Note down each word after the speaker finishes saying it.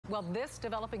Well, this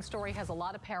developing story has a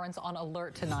lot of parents on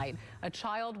alert tonight. A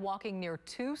child walking near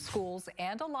 2 schools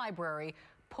and a library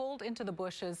pulled into the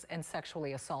bushes and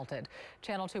sexually assaulted.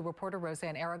 Channel 2 reporter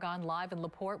Roseanne Aragon live in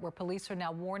LaPorte, where police are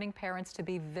now warning parents to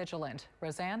be vigilant.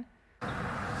 Roseanne?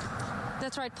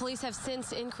 That's right. Police have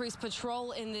since increased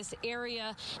patrol in this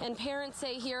area, and parents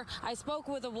say here, I spoke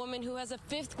with a woman who has a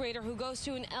 5th grader who goes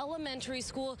to an elementary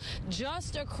school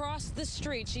just across the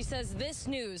street. She says this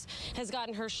news has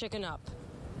gotten her shaken up.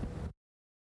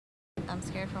 I'm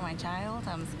scared for my child.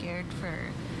 I'm scared for,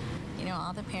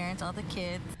 all the parents, all the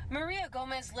kids. Maria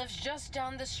Gomez lives just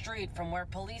down the street from where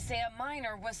police say a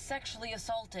minor was sexually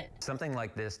assaulted. Something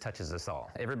like this touches us all.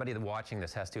 Everybody watching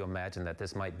this has to imagine that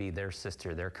this might be their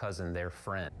sister, their cousin, their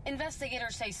friend.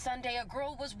 Investigators say Sunday a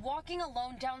girl was walking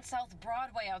alone down South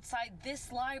Broadway outside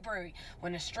this library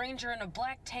when a stranger in a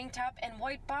black tank top and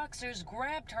white boxers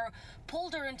grabbed her,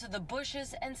 pulled her into the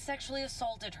bushes, and sexually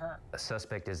assaulted her. The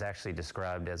suspect is actually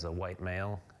described as a white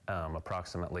male,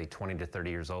 approximately 20 to 30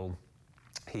 years old.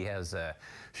 He has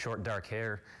short dark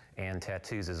hair and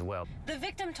tattoos as well. The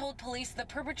victim told police the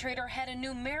perpetrator had a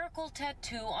numerical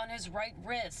tattoo on his right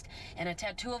wrist and a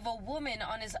tattoo of a woman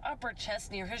on his upper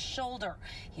chest near his shoulder.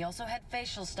 He also had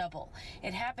facial stubble.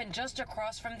 It happened just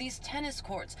across from these tennis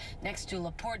courts next to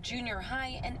LaPorte Junior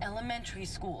High and elementary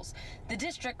schools. The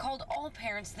district called all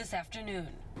parents this afternoon.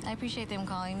 I appreciate them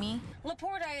calling me.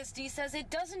 LaPorte ISD says it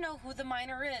doesn't know who the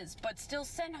minor is, but still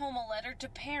sent home a letter to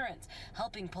parents,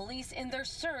 helping police in their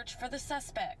search for the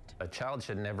suspect. A child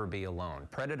should never be alone.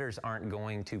 Predators aren't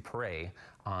going to prey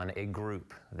on a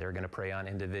group. They're going to prey on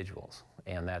individuals.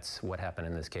 And that's what happened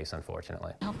in this case,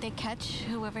 unfortunately. I hope they catch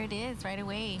whoever it is right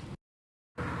away.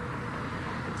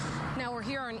 Now we're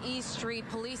here on E Street.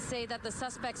 Police say that the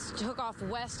suspects took off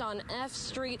west on F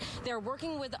Street. They're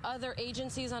working with other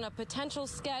agencies on a potential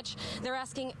sketch. They're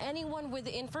asking anyone with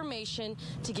information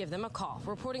to give them a call.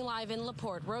 Reporting live in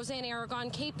LaPorte, Roseanne Aragon,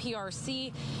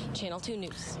 KPRC, Channel 2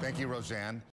 News. Thank you, Roseanne.